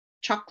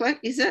chocolate,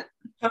 is it?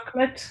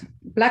 Chocolate,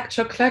 black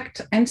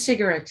chocolate and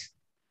cigarette.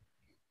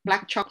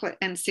 Black chocolate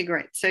and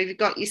cigarettes. So you've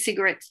got your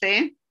cigarettes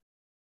there?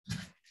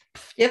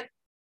 Yep.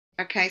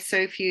 Okay, so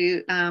if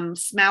you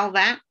smell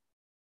that.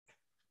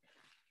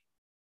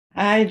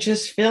 I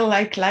just feel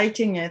like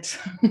lighting it.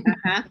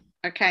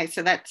 Okay,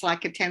 so that's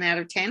like a 10 out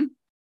of 10?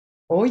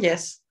 Oh,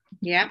 yes.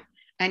 Yeah.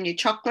 And your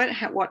chocolate,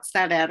 what's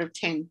that out of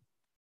 10?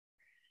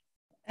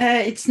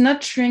 It's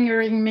not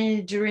triggering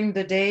me during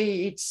the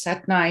day. It's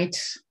at night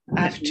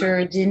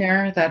after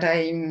dinner that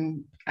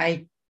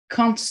I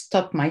can't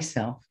stop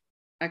myself.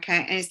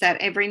 Okay, and is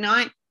that every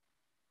night?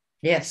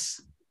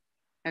 Yes.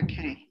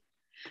 Okay,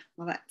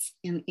 well, that's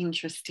an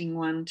interesting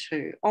one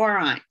too. All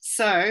right,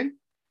 so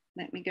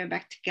let me go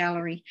back to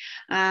gallery.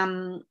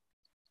 Anka,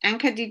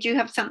 did you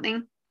have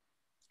something?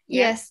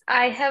 Yes,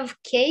 I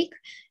have cake,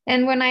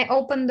 and when I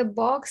opened the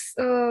box,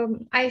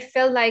 I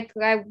felt like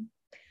I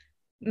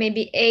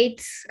maybe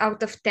 8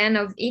 out of 10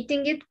 of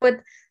eating it,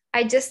 but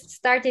I just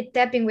started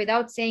tapping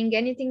without saying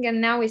anything, and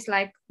now it's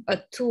like a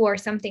 2 or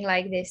something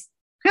like this.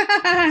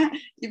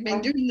 You've been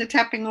doing the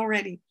tapping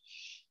already.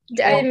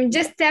 I'm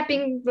just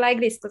tapping like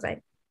this because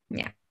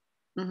yeah.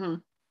 Mm-hmm.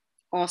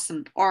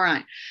 Awesome. All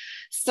right.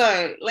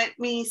 So let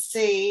me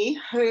see,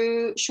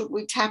 who should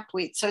we tap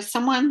with? So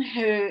someone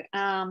who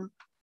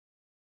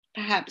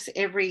perhaps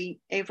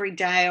every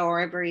day or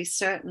every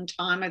certain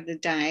time of the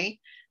day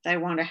they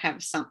want to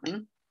have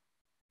something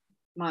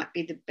might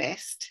be the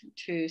best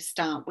to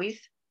start with.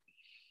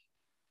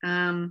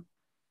 Who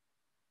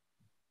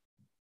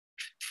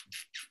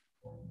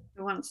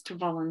wants to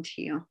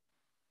volunteer?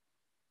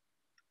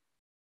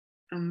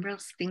 I'm real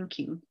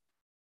thinking.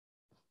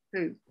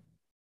 Who?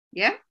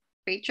 Yeah,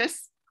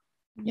 Beatrice?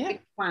 Yeah.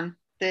 Which one?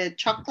 The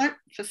chocolate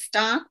for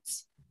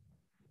starts?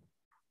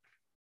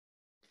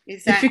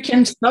 Is that... If you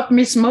can stop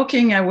me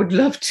smoking, I would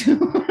love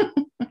to.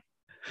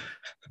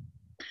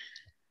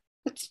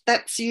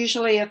 That's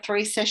usually a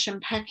 3-session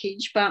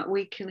package, but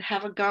we can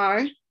have a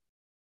go.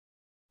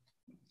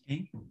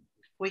 Okay.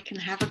 We can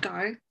have a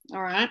go.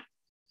 All right.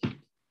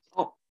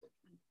 Oh,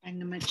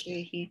 bang my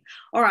chair here.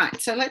 All right,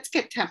 so let's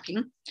get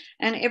tapping.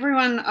 And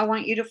everyone, I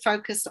want you to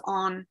focus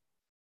on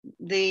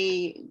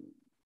the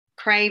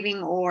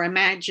craving or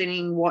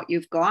imagining what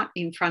you've got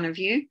in front of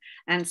you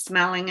and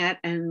smelling it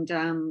and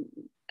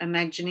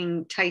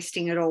imagining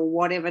tasting it, or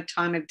whatever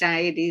time of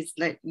day it is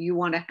that you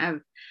want to have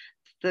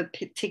the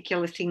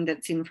particular thing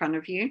that's in front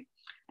of you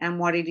and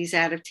what it is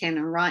out of 10,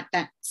 and write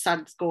that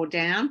SUD score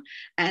down.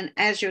 And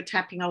as you're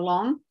tapping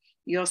along,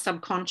 your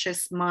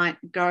subconscious might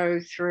go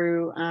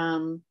through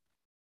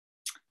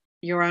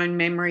your own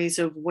memories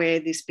of where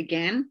this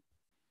began.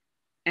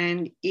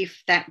 And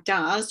if that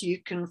does,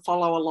 you can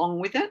follow along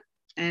with it,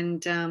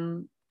 and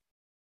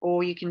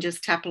or you can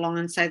just tap along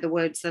and say the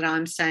words that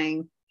I'm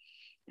saying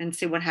and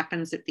see what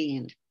happens at the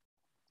end.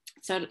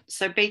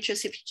 So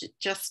Beatrice, if you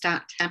just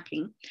start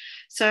tapping.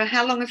 So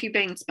how long have you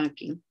been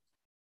smoking?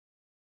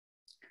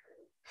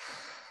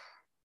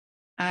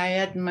 I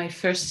had my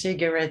first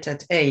cigarette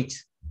at 8.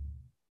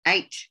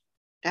 8?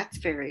 That's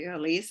very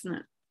early, isn't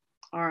it?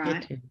 All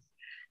right. It is.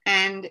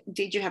 And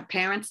did you have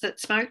parents that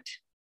smoked?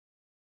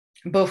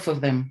 Both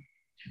of them.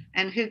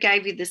 And who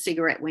gave you the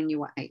cigarette when you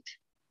were 8?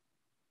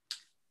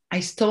 I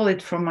stole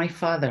it from my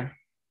father.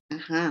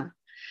 Uh-huh.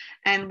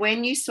 And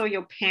when you saw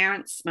your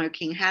parents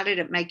smoking, how did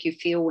it make you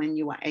feel when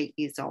you were 8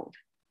 years old?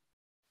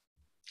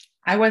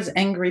 I was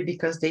angry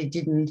because they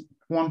didn't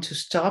want to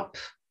stop,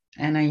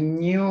 and I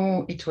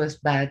knew it was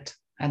bad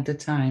at the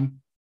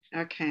time.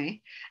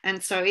 Okay.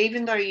 And so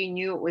even though you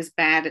knew it was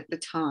bad at the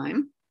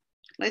time,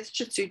 let's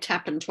just do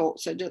tap and talk.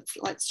 So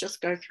let's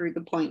just go through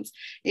the points.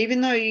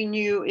 Even though you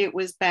knew it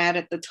was bad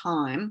at the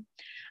time,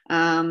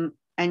 and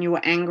you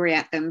were angry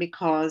at them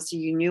because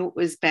you knew it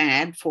was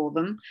bad for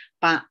them,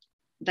 but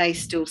they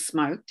still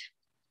smoked.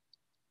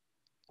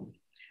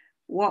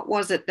 What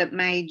was it that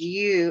made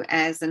you,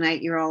 as an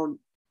 8-year-old,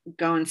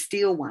 go and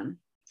steal one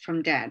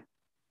from Dad?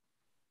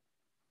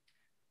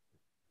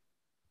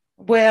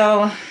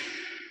 Well,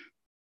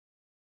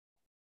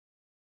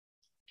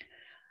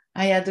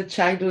 I had a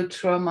childhood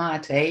trauma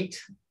at 8,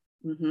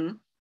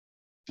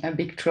 a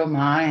big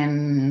trauma,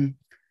 and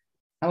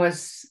I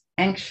was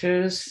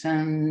anxious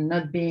and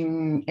not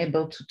being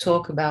able to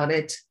talk about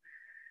it.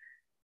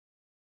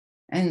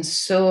 And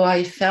so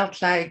I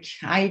felt like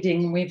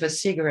hiding with a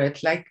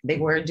cigarette like they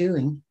were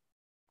doing.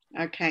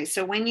 Okay,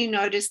 so when you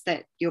noticed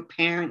that your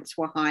parents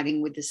were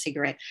hiding with the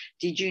cigarette,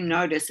 did you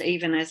notice,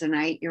 even as an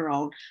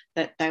 8-year-old,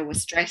 that they were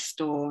stressed,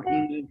 or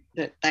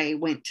that they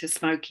went to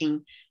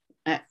smoking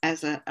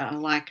as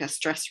like a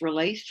stress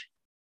relief?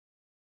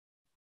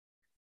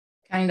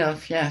 Kind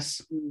of,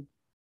 yes.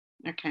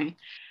 Okay,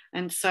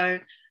 and so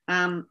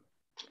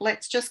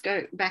let's just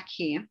go back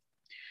here.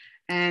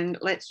 And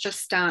let's just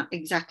start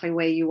exactly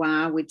where you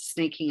are with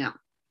sneaking up.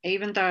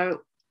 Even though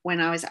when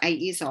I was 8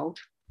 years old.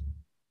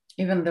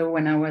 Even though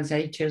when I was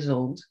 8 years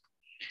old.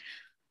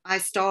 I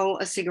stole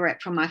a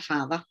cigarette from my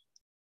father.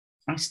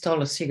 I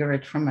stole a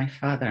cigarette from my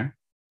father.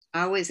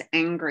 I was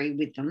angry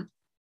with them.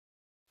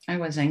 I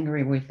was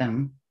angry with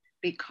them.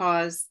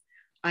 Because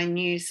I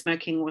knew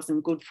smoking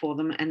wasn't good for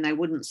them and they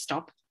wouldn't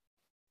stop.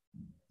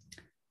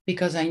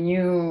 Because I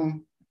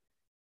knew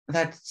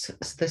that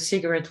the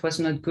cigarette was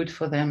not good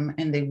for them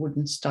and they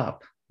wouldn't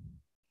stop.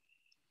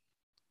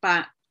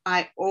 But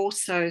I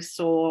also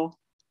saw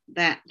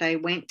that they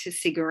went to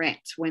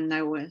cigarettes when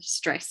they were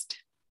stressed.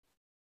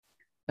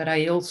 But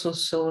I also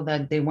saw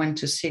that they went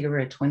to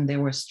cigarette when they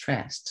were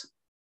stressed.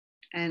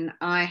 And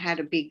I had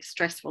a big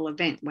stressful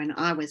event when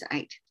I was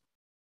 8.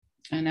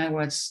 And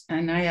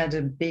I had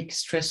a big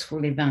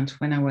stressful event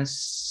when I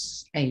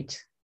was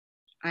 8.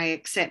 I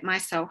accept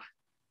myself.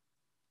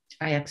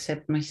 I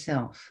accept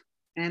myself.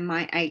 And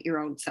my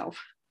 8-year-old self.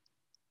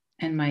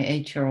 And my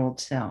 8-year-old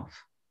self.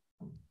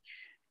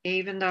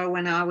 Even though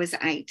when I was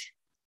 8.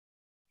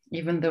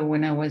 Even though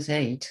when I was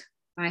 8.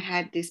 I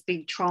had this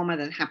big trauma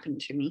that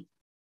happened to me.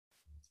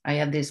 I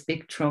had this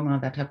big trauma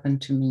that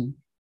happened to me.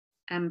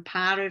 And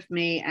part of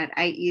me at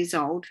 8 years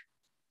old.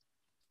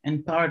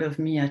 And part of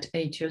me at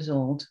 8 years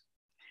old.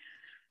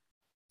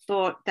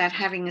 Thought that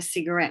having a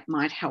cigarette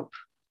might help.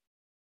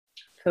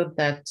 Thought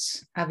that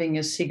having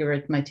a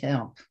cigarette might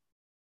help.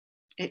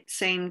 It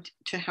seemed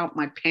to help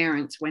my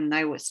parents when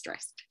they were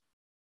stressed.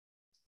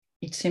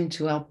 It seemed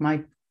to help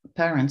my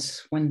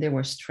parents when they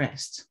were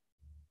stressed.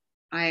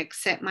 I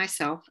accept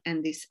myself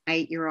and this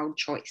 8-year-old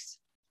choice.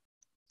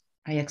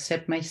 I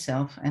accept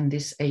myself and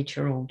this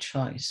 8-year-old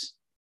choice.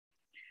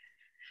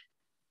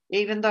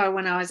 Even though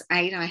when I was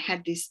 8, I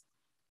had this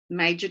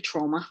major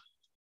trauma.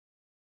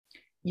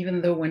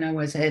 Even though when I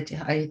was 8,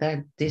 I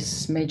had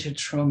this major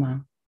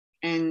trauma.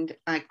 And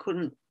I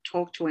couldn't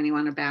talk to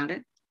anyone about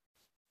it.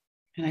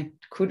 And I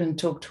couldn't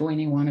talk to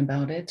anyone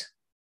about it.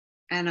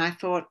 And I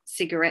thought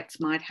cigarettes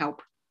might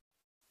help.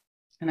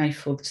 And I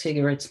thought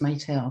cigarettes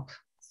might help.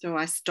 So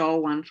I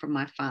stole one from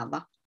my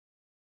father.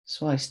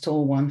 So I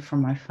stole one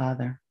from my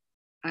father.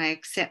 I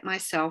accept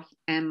myself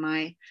and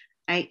my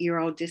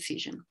 8-year-old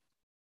decision.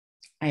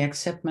 I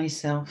accept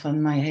myself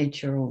and my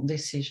 8-year-old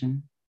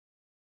decision.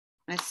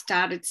 I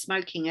started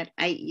smoking at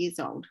 8 years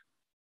old.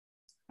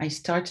 I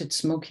started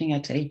smoking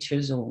at 8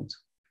 years old.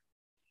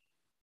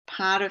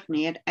 Part of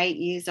me at 8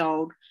 years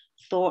old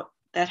thought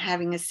that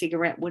having a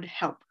cigarette would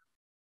help.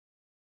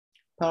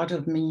 Part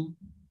of me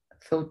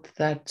thought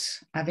that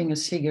having a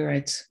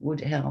cigarette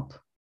would help.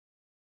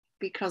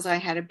 Because I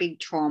had a big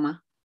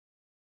trauma.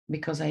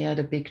 Because I had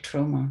a big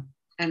trauma.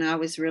 And I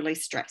was really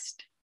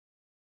stressed.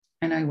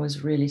 And I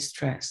was really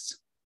stressed.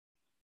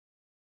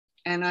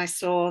 And I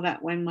saw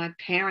that when my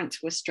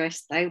parents were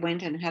stressed, they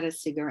went and had a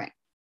cigarette.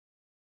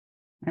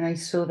 And I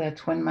saw that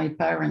when my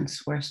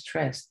parents were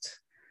stressed,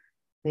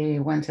 they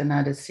went and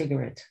had a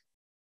cigarette.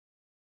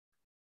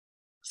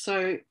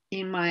 So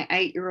in my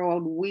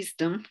 8-year-old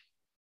wisdom,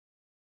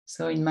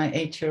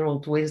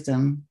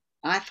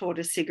 I thought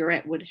a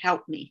cigarette would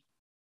help me.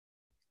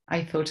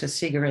 I thought a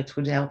cigarette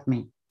would help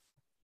me.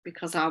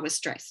 Because I was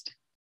stressed.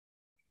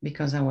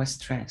 Because I was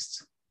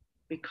stressed.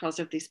 Because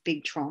of this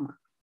big trauma.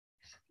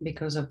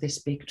 Because of this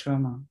big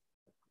trauma.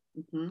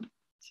 Mm-hmm.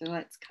 So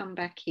let's come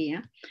back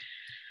here.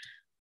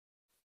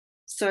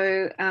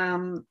 So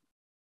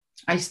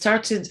I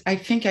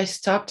think I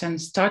stopped and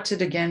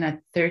started again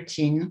at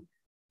 13.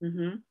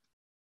 Mm-hmm.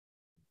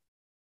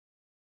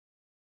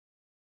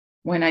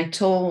 When I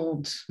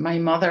told my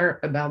mother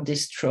about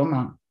this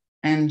trauma,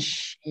 and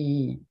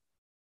she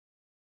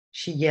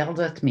yelled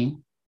at me,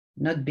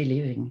 not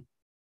believing.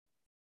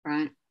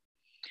 Right.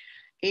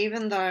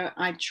 Even though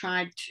I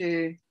tried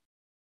to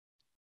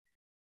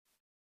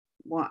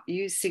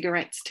use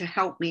cigarettes to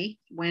help me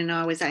when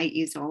I was 8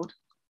 years old.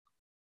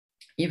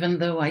 Even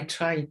though I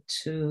tried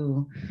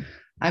to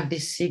have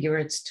these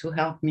cigarettes to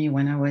help me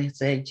when I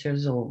was 8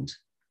 years old.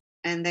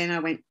 And then I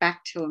went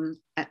back to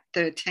them at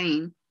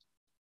 13.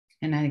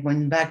 And I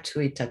went back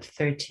to it at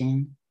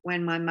 13.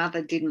 When my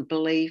mother didn't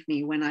believe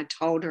me when I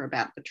told her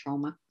about the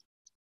trauma.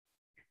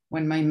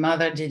 When my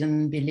mother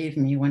didn't believe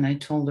me when I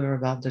told her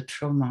about the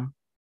trauma.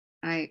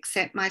 I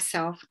accept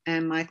myself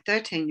and my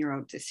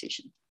 13-year-old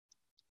decision.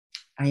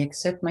 I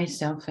accept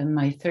myself and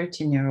my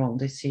 13-year-old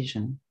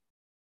decision.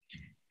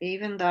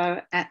 Even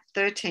though at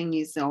 13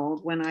 years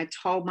old, when I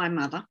told my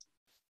mother.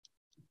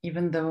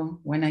 Even though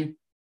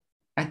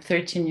at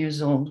 13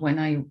 years old, when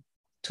I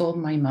told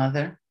my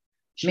mother,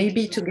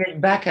 maybe to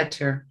get back at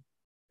her.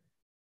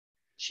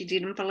 She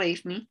didn't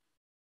believe me.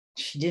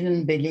 She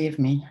didn't believe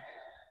me.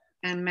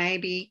 And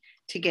maybe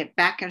to get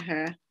back at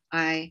her,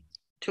 I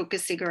took a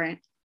cigarette.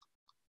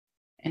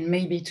 And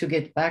maybe to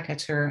get back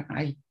at her,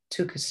 I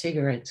took a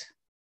cigarette.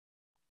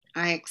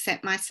 I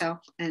accept myself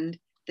and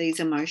these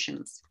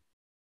emotions.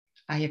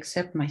 I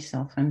accept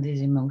myself and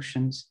these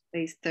emotions.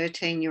 These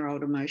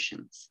 13-year-old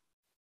emotions.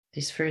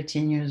 These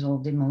 13 years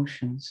old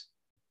emotions.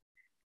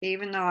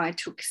 Even though I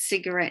took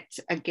cigarettes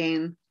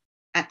again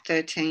at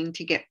 13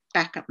 to get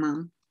back at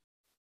mum.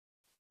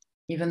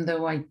 Even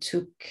though I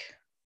took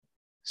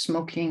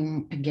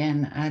smoking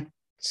again at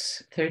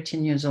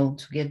 13 years old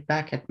to get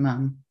back at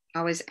mum.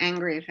 I was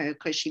angry at her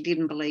because she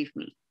didn't believe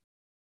me.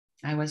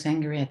 I was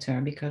angry at her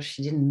because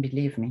she didn't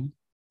believe me.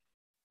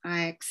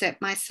 I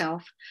accept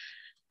myself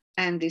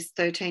and this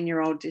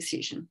 13-year-old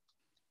decision.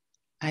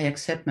 I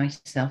accept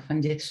myself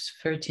and this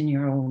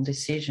 13-year-old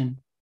decision.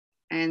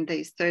 And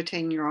these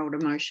 13-year-old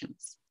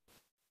emotions.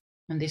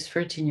 And this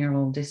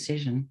 13-year-old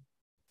decision.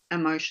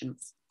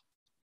 Emotions.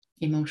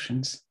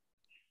 Emotions.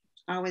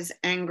 I was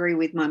angry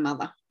with my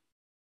mother.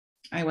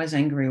 I was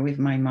angry with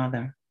my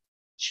mother.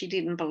 She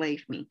didn't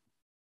believe me.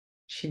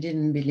 She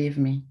didn't believe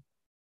me.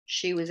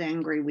 She was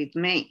angry with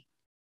me.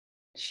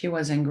 She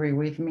was angry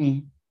with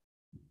me.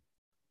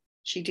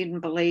 She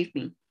didn't believe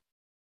me.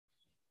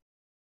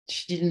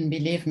 She didn't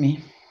believe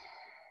me.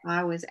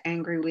 I was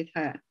angry with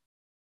her.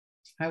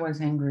 I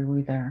was angry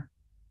with her.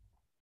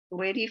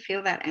 Where do you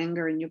feel that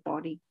anger in your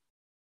body?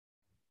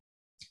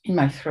 In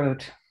my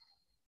throat.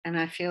 And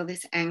I feel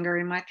this anger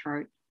in my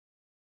throat.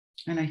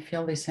 And I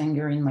feel this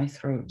anger in my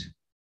throat.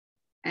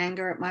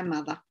 Anger at my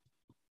mother.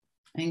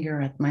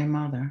 Anger at my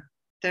mother.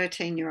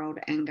 13-year-old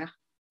anger.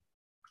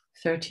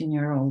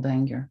 13-year-old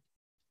anger.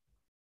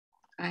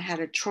 I had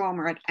a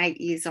trauma at 8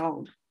 years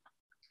old.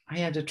 I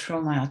had a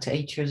trauma at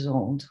 8 years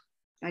old.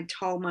 I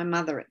told my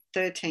mother at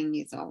 13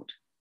 years old.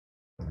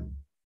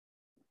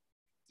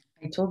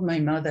 I told my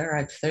mother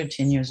at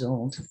 13 years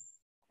old.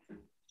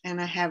 And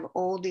I have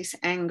all this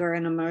anger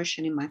and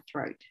emotion in my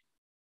throat.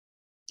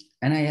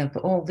 And I have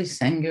all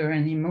this anger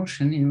and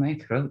emotion in my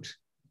throat.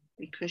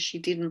 Because she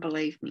didn't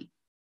believe me.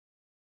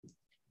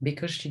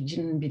 Because she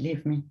didn't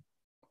believe me.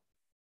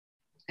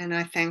 And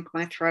I thank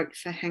my throat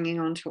for hanging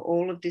on to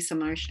all of this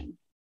emotion.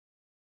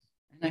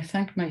 And I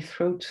thank my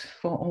throat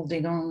for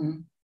holding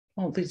on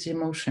all these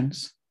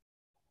emotions.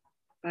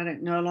 But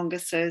it no longer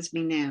serves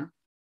me now.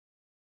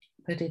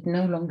 But it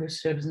no longer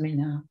serves me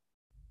now.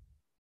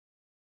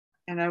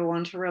 And I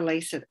want to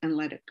release it and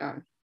let it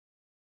go.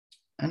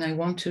 And I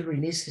want to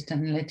release it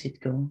and let it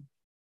go.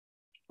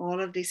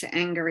 All of this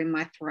anger in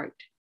my throat.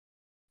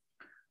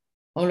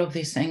 All of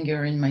this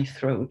anger in my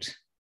throat.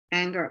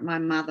 Anger at my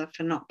mother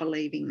for not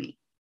believing me.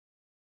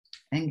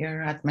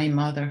 Anger at my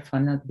mother for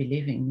not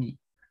believing me.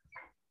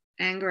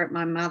 Anger at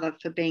my mother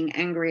for being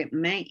angry at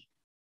me.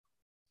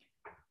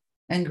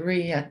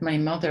 Angry at my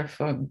mother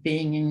for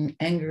being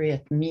angry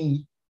at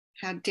me.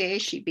 How dare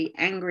she be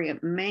angry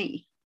at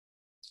me?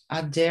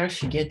 How dare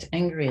she get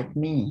angry at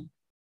me?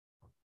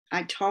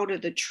 I told her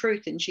the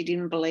truth and she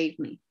didn't believe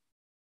me.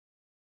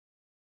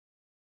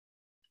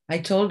 I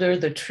told her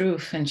the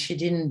truth and she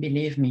didn't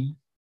believe me.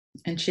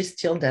 And she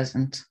still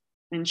doesn't.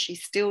 And she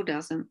still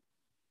doesn't.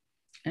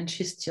 And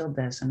she still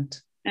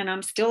doesn't. And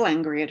I'm still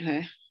angry at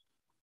her.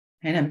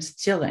 And I'm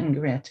still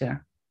angry at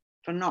her.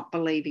 For not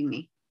believing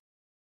me.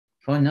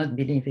 For not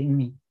believing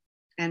me.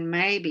 And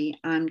maybe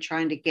I'm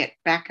trying to get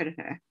back at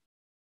her.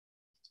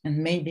 And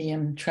maybe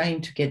I'm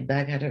trying to get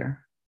back at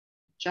her.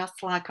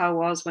 Just like I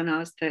was when I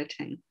was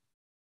 13.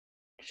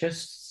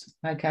 Just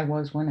like I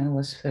was when I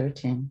was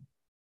 13.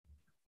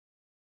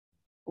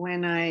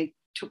 When I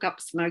took up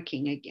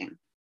smoking again.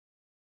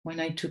 When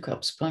I took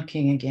up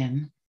smoking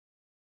again.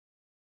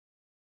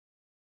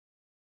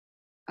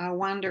 I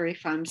wonder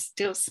if I'm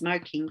still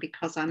smoking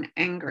because I'm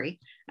angry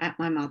at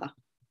my mother.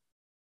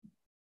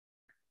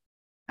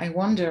 I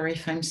wonder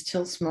if I'm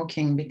still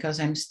smoking because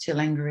I'm still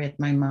angry at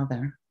my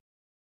mother.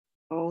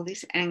 All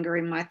this anger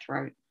in my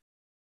throat.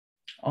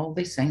 All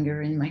this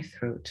anger in my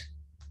throat.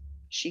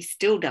 She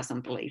still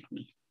doesn't believe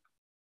me.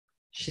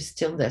 She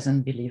still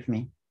doesn't believe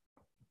me.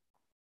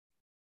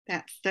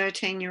 That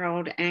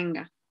 13-year-old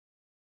anger.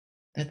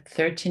 That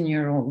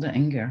 13-year-old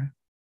anger.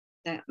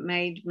 That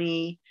made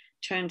me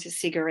turn to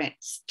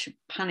cigarettes to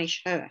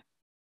punish her.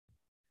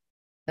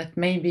 That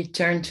made me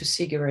turn to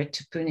cigarette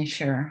to punish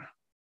her.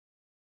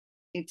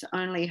 It's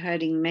only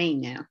hurting me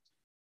now.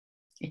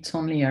 It's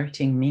only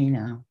hurting me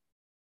now.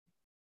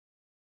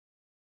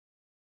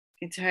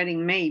 It's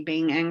hurting me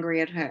being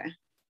angry at her.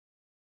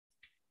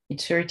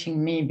 It's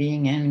hurting me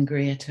being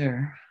angry at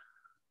her.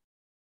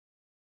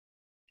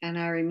 And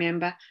I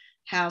remember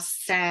how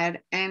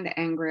sad and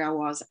angry I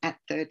was at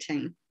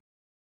 13.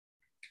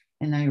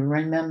 And I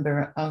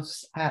remember how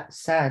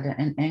sad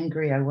and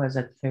angry I was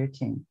at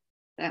 13.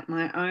 That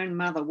my own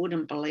mother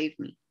wouldn't believe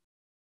me.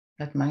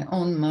 That my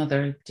own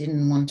mother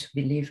didn't want to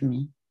believe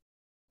me.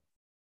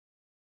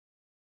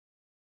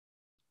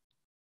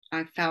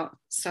 I felt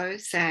so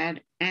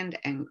sad and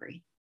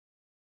angry.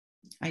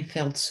 I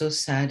felt so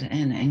sad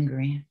and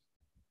angry.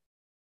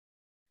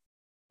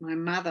 My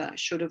mother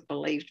should have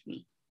believed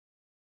me.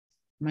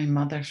 My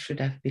mother should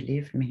have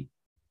believed me.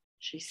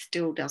 She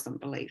still doesn't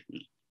believe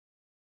me.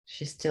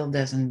 She still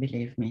doesn't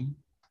believe me.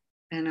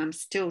 And I'm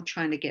still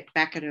trying to get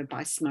back at her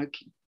by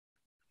smoking.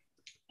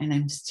 And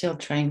I'm still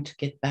trying to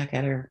get back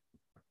at her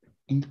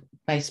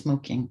by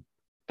smoking.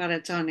 But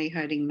it's only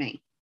hurting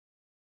me.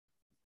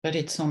 But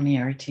it's only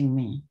hurting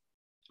me.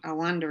 I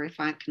wonder if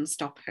I can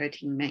stop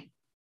hurting me.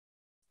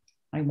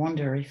 I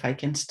wonder if I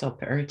can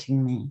stop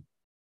hurting me.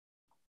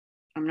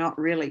 I'm not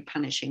really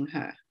punishing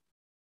her.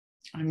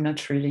 I'm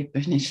not really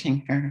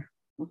punishing her.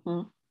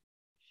 Mm-hmm.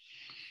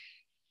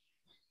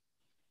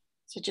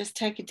 So just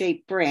take a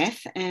deep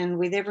breath, and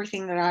with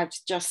everything that I've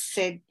just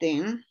said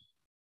then,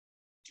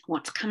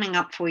 what's coming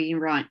up for you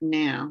right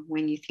now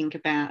when you think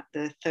about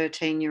the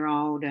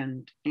 13-year-old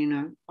and,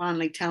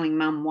 finally telling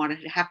mum what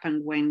had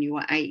happened when you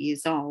were 8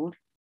 years old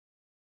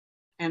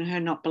and her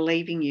not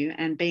believing you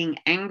and being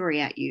angry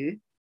at you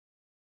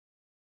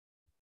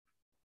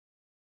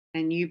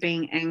and you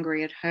being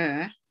angry at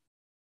her?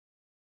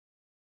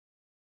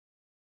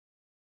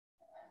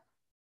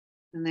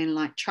 And then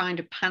like trying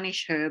to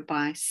punish her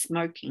by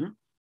smoking.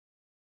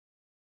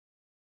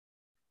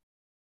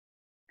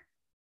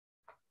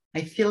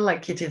 I feel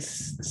like it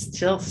is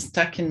still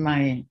stuck in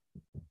my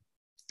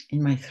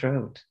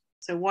throat.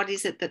 So what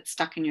is it that's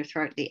stuck in your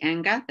throat? The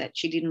anger that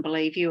she didn't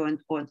believe you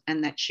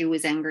and that she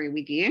was angry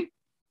with you?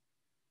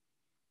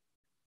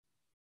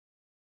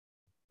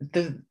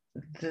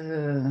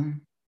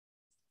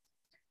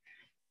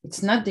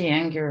 It's not the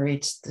anger,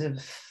 it's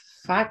the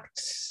fact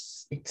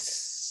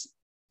it's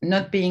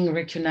not being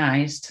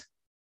recognized.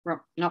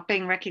 Not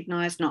being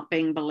recognized, not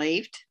being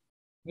believed.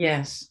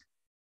 Yes.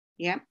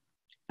 Yeah.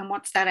 And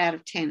what's that out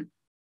of 10?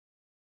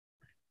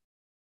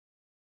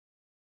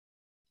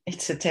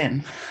 It's a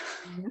 10.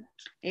 Mm-hmm.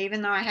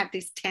 Even though I have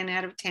this 10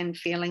 out of 10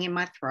 feeling in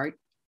my throat.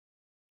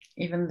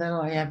 Even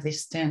though I have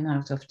this 10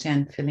 out of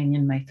 10 feeling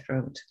in my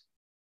throat.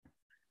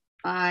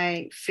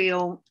 I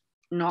feel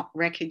not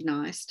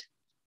recognized.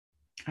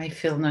 I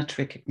feel not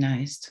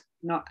recognized.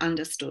 Not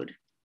understood.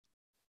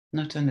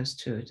 Not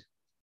understood.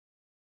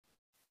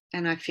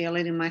 And I feel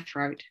it in my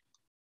throat.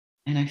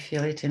 And I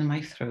feel it in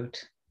my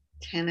throat.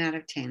 10 out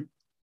of 10.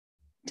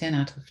 10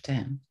 out of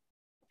 10.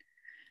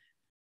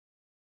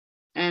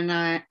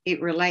 And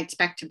it relates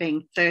back to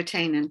being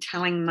 13 and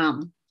telling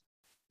mum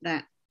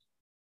that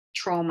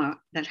trauma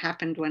that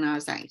happened when I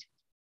was 8.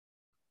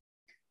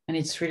 And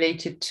it's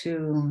related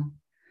to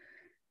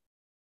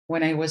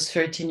when I was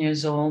 13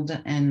 years old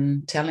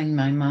and telling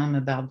my mom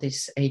about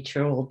this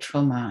 8-year-old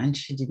trauma, and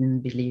she didn't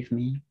believe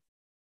me.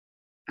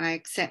 I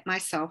accept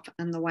myself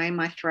and the way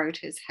my throat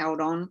has held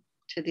on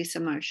to this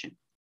emotion.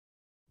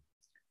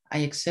 I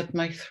accept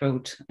my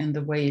throat and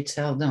the way it's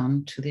held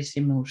on to this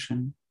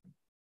emotion.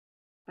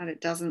 But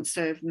it doesn't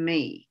serve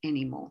me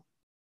anymore.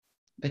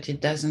 But it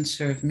doesn't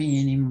serve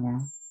me anymore.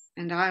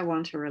 And I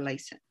want to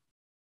release it.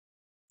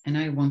 And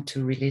I want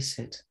to release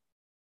it.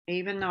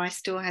 Even though I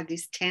still have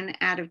this 10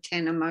 out of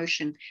 10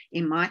 emotion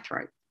in my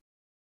throat.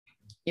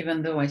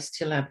 Even though I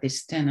still have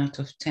this 10 out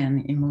of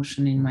 10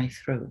 emotion in my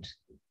throat.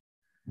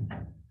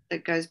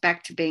 That goes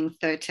back to being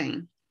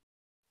 13.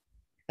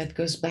 That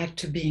goes back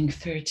to being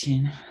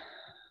 13.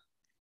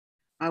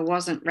 I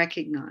wasn't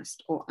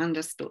recognized or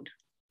understood.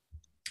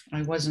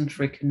 I wasn't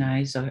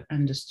recognized or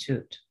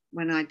understood.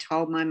 When I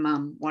told my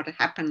mum what had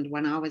happened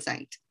when I was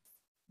 8.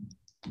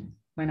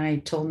 When I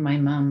told my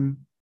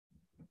mum,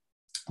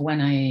 what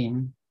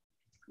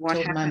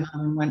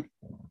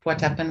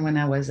happened when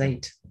I was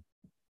 8.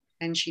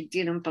 And she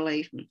didn't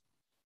believe me.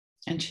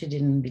 And she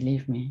didn't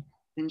believe me.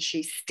 And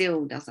she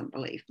still doesn't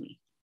believe me.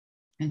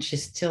 And she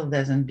still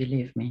doesn't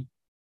believe me.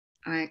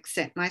 I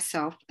accept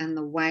myself and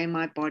the way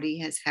my body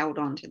has held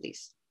on to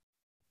this.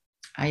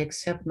 I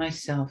accept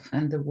myself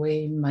and the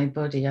way my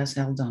body has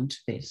held on to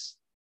this.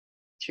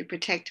 To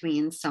protect me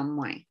in some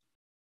way.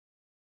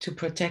 To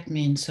protect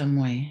me in some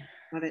way.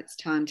 But it's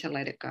time to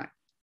let it go.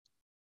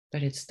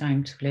 But it's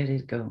time to let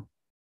it go.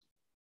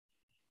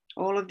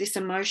 All of this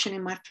emotion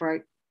in my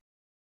throat.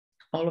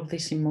 All of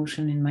this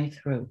emotion in my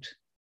throat.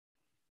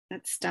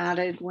 That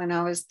started when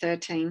I was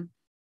 13.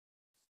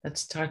 That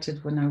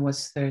started when I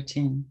was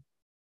 13.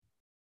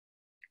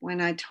 When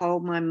I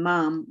told my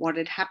mum what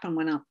had happened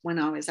when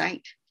I was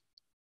 8.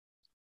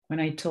 When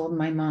I told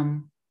my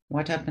mom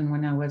what happened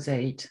when I was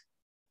 8.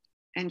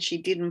 And she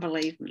didn't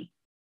believe me.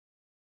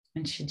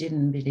 And she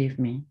didn't believe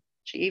me.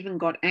 She even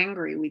got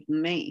angry with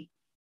me.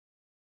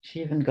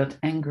 She even got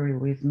angry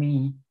with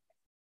me.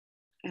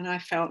 And I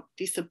felt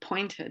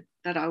disappointed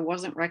that I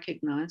wasn't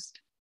recognized.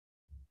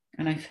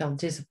 And I felt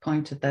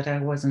disappointed that I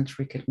wasn't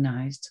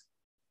recognized.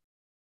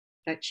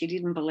 That she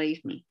didn't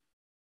believe me.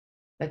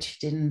 That she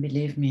didn't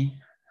believe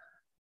me.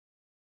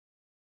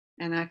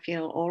 And I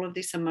feel all of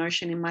this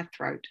emotion in my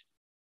throat.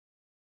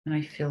 And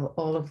I feel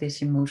all of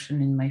this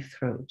emotion in my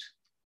throat.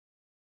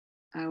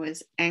 I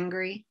was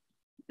angry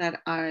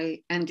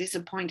and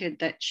disappointed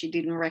that she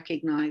didn't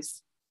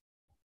recognize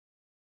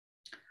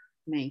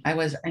me. I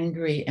was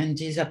angry and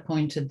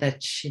disappointed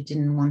that she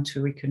didn't want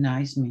to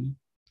recognize me.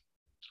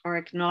 Or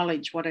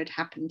acknowledge what had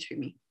happened to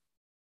me.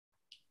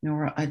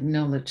 Nor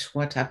acknowledge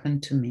what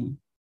happened to me.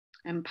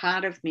 And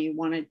part of me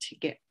wanted to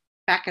get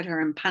back at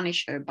her and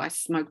punish her by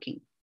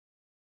smoking.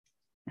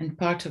 And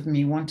part of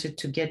me wanted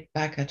to get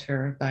back at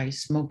her by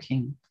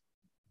smoking.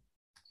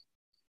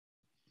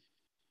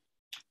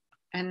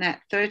 And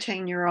that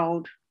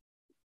 13-year-old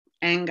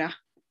anger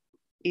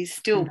is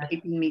still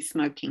keeping me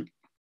smoking.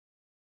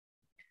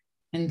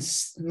 And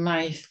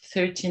my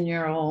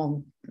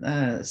 13-year-old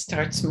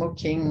start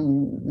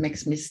smoking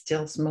makes me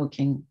still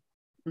smoking.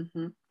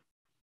 Mm-hmm.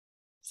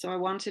 So I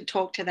want to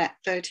talk to that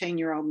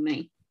 13-year-old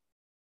me.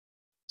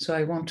 So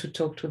I want to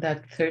talk to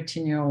that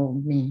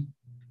 13-year-old me.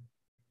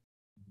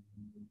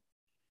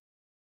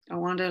 I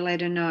want to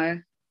let her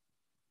know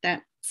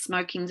that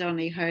smoking's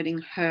only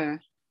hurting her,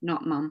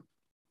 not mum.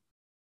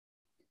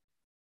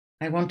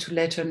 I want to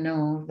let her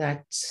know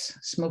that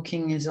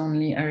smoking is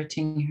only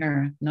hurting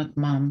her, not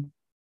mom.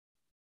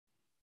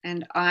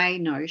 And I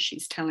know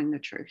she's telling the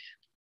truth.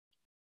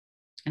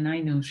 And I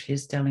know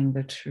she's telling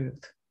the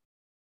truth.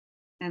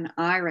 And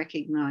I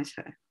recognize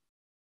her.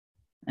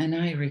 And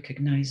I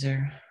recognize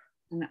her.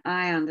 And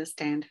I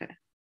understand her.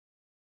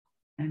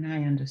 And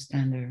I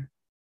understand her.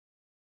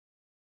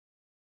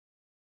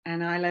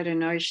 And I let her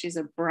know she's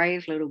a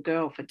brave little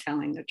girl for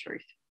telling the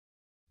truth.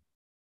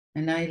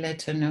 And I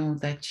let her know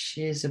that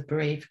she is a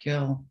brave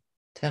girl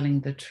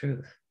telling the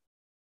truth.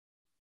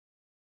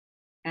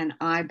 And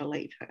I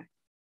believe her.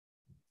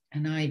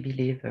 And I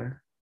believe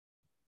her.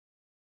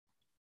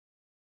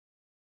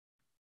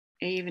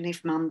 Even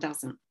if mum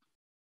doesn't.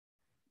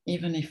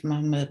 Even if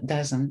mom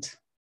doesn't.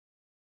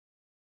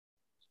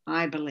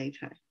 I believe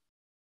her.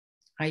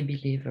 I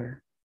believe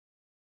her.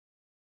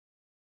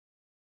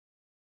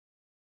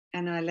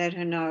 And I let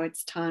her know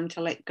it's time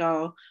to let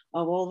go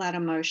of all that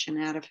emotion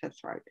out of her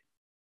throat.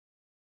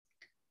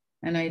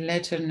 And I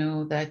let her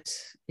know that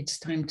it's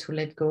time to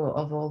let go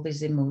of all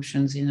these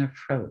emotions in her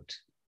throat.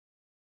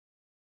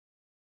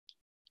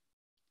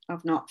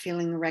 Of not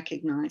feeling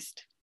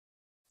recognized.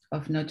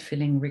 Of not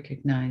feeling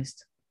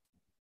recognized.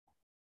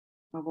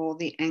 Of all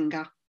the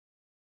anger.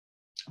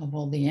 Of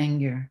all the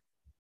anger.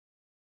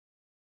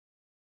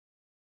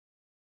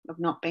 Of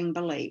not being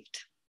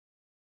believed.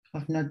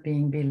 Of not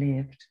being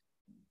believed.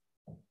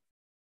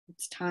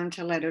 It's time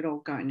to let it all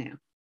go now.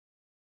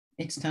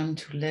 It's time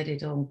to let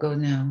it all go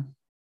now.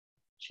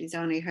 She's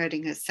only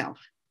hurting herself.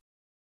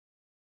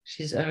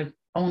 She's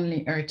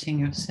only hurting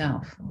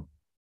herself.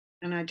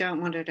 And I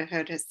don't want her to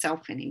hurt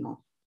herself anymore.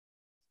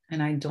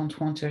 And I don't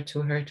want her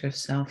to hurt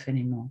herself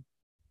anymore.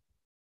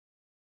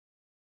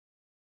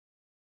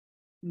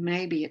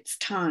 Maybe it's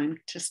time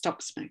to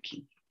stop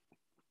smoking.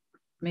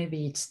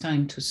 Maybe it's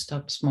time to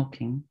stop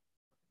smoking.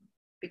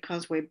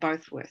 Because we're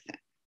both worth it.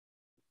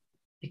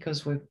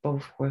 Because we're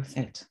both worth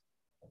it.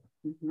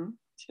 Mm-hmm.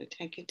 So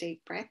take a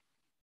deep breath.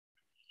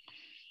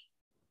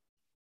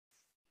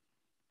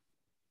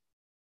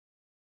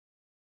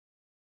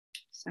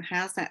 So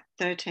how's that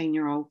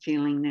 13-year-old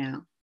feeling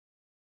now?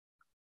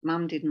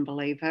 Mum didn't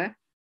believe her.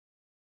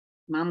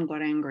 Mum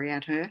got angry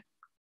at her.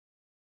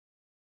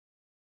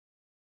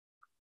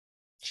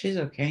 She's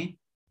okay.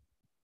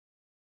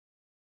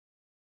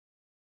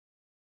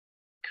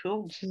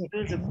 Cool.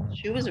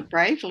 She was a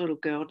brave little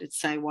girl to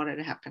say what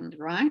had happened,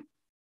 right?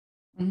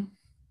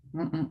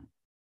 Mm-mm.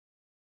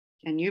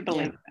 And you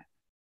believe her.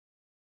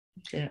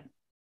 Yeah.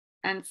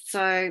 And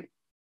so,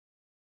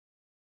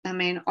 I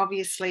mean,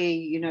 obviously,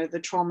 you know, the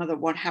trauma that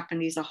what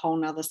happened is a whole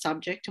nother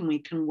subject and we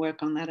can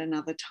work on that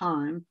another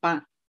time.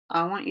 But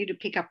I want you to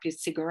pick up your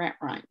cigarette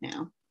right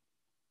now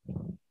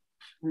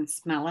and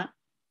smell it.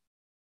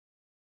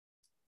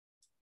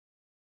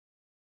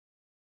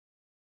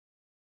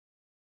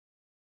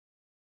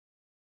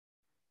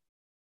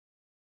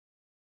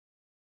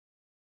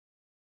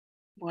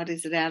 What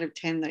is it out of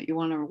 10 that you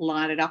want to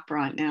light it up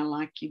right now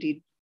like you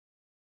did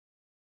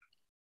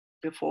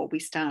before we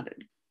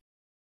started?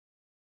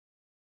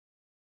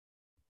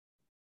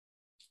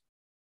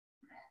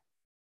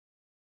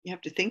 You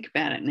have to think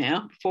about it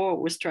now. Before it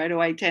was straight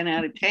away 10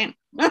 out of 10.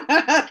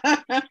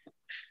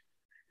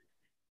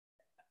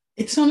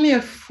 It's only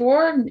a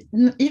 4,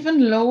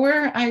 even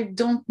lower. I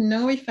don't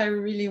know if I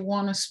really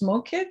want to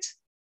smoke it.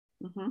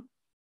 Mm-hmm.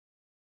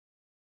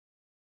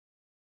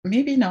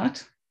 Maybe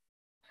not.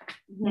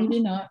 Mm-hmm. Maybe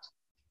not.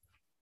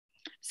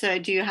 So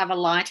do you have a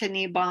lighter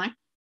nearby?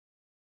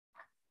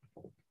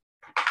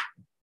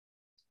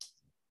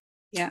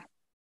 Yeah.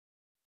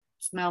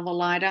 Smell the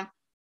lighter.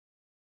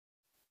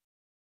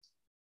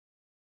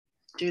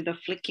 Do the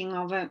flicking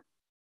of it.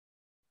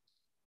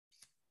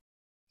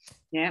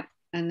 Yeah.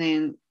 And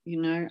then,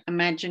 you know,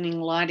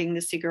 imagining lighting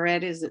the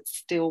cigarette as it's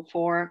still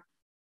for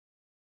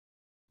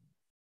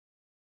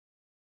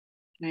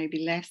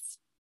maybe less.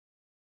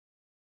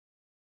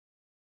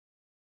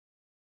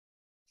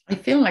 I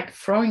feel like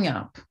throwing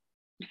up.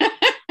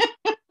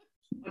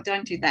 Oh,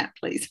 don't do that,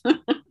 please.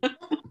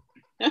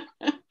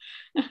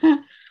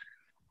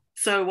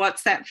 So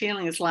what's that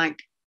feeling? It's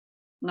like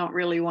not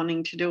really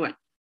wanting to do it.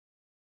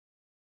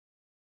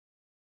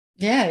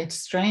 Yeah, it's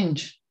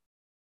strange.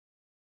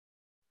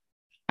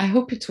 I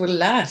hope it will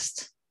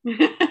last.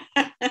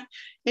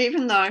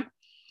 Even though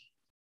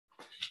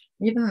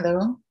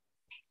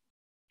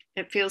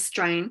it feels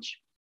strange.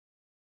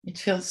 It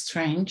feels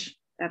strange.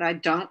 That I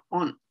don't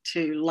want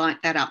to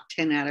light that up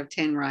 10 out of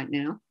 10 right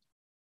now.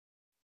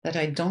 That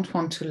I don't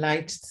want to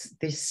light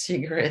this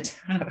cigarette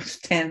out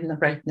of 10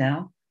 right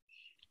now.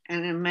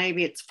 And then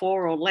maybe it's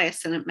 4 or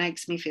less and it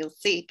makes me feel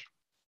sick.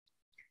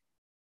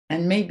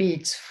 And maybe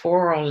it's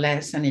 4 or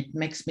less and it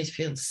makes me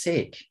feel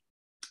sick.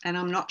 And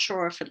I'm not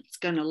sure if it's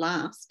going to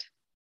last.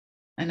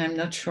 And I'm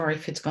not sure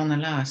if it's going to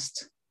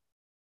last.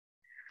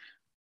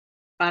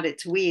 But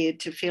it's weird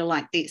to feel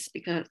like this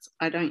because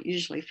I don't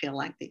usually feel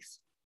like this.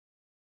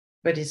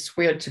 But it's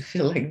weird to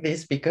feel like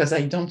this because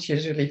I don't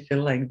usually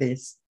feel like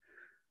this.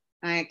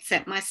 I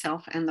accept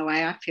myself and the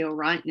way I feel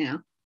right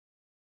now.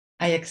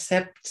 I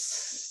accept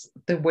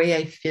the way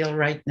I feel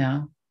right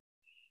now.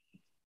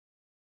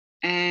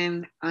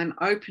 And I'm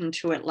open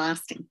to it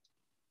lasting.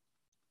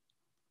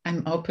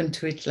 I'm open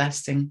to it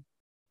lasting.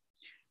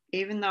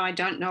 Even though I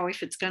don't know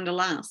if it's going to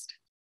last.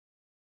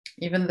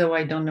 Even though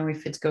I don't know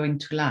if it's going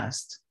to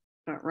last.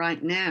 But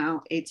right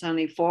now, it's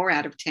only 4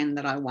 out of 10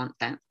 that I want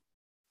that.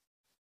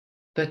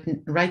 But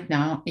right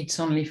now, it's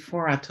only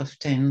 4 out of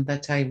 10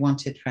 that I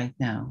want it right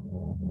now.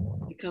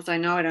 Because I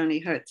know it only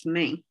hurts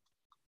me.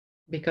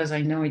 Because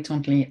I know it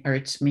only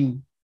hurts me.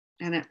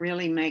 And it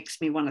really makes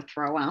me want to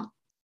throw up.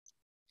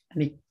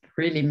 And it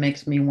really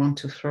makes me want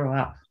to throw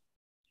up.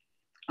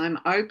 I'm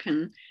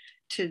open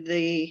to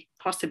the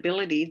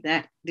possibility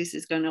that this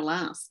is going to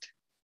last.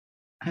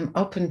 I'm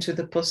open to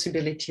the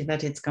possibility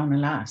that it's going to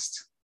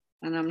last.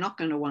 And I'm not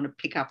going to want to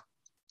pick up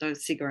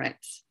those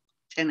cigarettes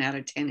 10 out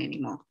of 10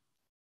 anymore.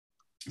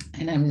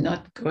 And I'm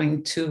not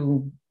going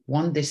to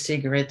want the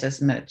cigarette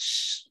as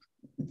much,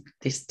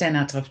 this 10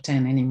 out of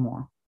 10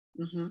 anymore.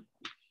 Mm-hmm.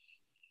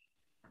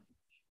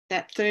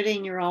 That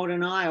 13-year-old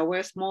and I are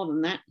worth more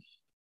than that.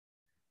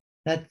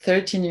 That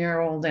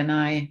 13-year-old and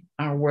I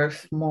are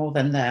worth more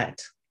than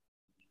that.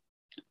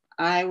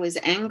 I was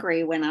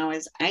angry when I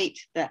was 8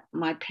 that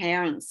my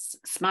parents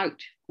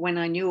smoked when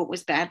I knew it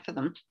was bad for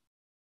them.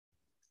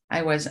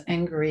 I was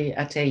angry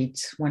at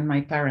 8 when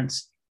my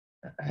parents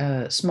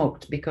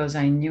smoked because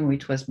I knew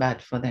it was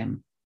bad for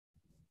them.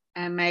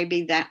 And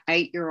maybe that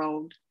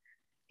 8-year-old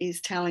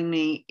is telling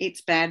me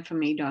it's bad for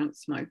me, don't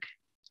smoke.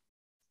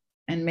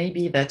 And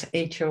maybe that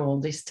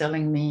 8-year-old is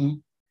telling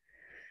me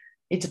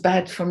it's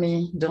bad for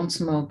me, don't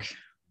smoke.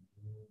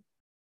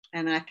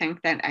 And I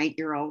thank that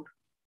 8-year-old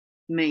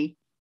me.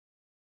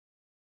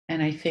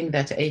 And I think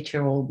that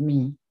 8-year-old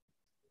me.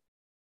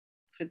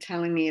 For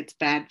telling me it's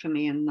bad for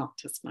me and not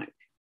to smoke.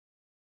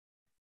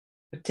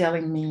 For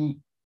telling me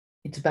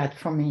it's bad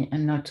for me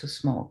and not to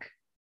smoke.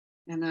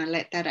 And I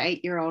let that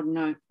 8-year-old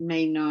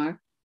me know.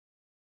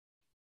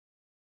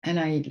 And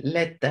I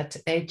let that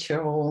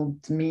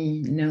 8-year-old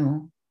me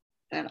know.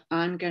 That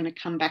I'm going to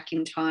come back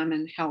in time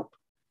and help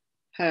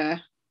her.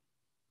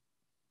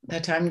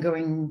 That I'm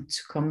going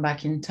to come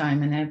back in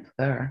time and help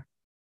her.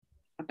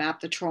 About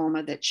the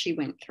trauma that she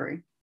went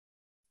through.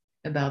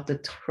 About the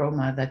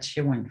trauma that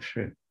she went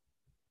through.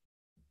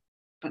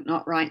 But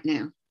not right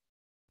now.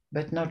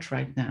 But not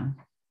right now.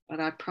 But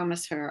I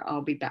promise her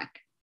I'll be back.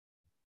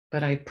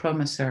 But I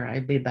promise her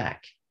I'll be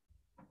back.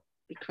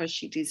 Because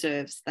she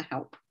deserves the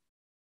help.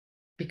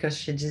 Because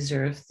she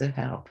deserves the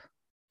help.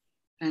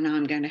 And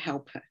I'm going to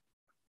help her.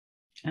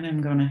 And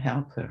I'm going to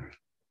help her.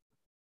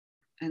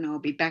 And I'll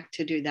be back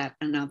to do that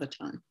another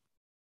time.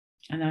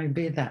 And I'll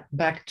be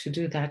back to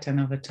do that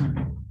another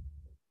time.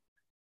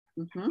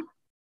 Mm-hmm.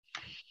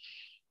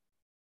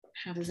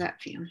 How does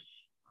that feel?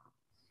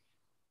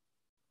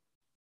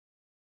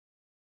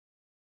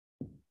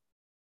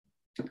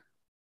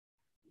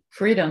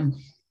 Freedom.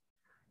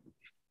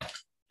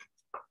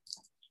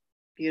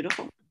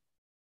 Beautiful.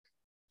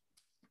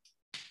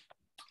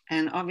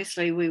 And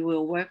obviously we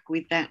will work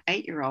with that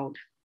 8-year-old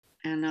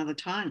another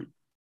time.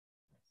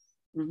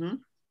 Mm-hmm.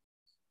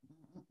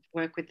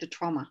 Work with the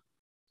trauma.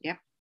 Yep.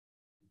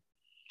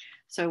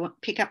 So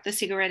pick up the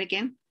cigarette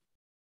again.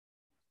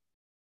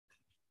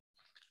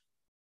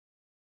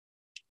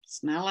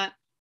 Smell it.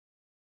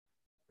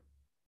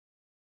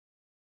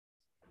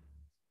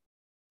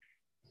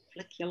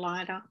 Flick your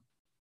lighter.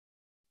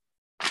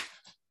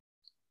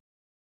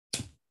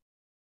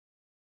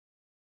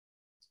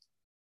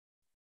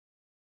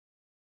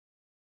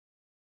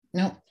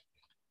 No.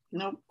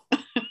 Nope.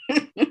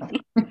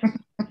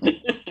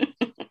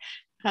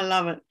 I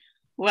love it.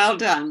 Well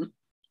done.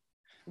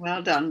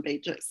 Well done,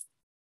 Beatrice.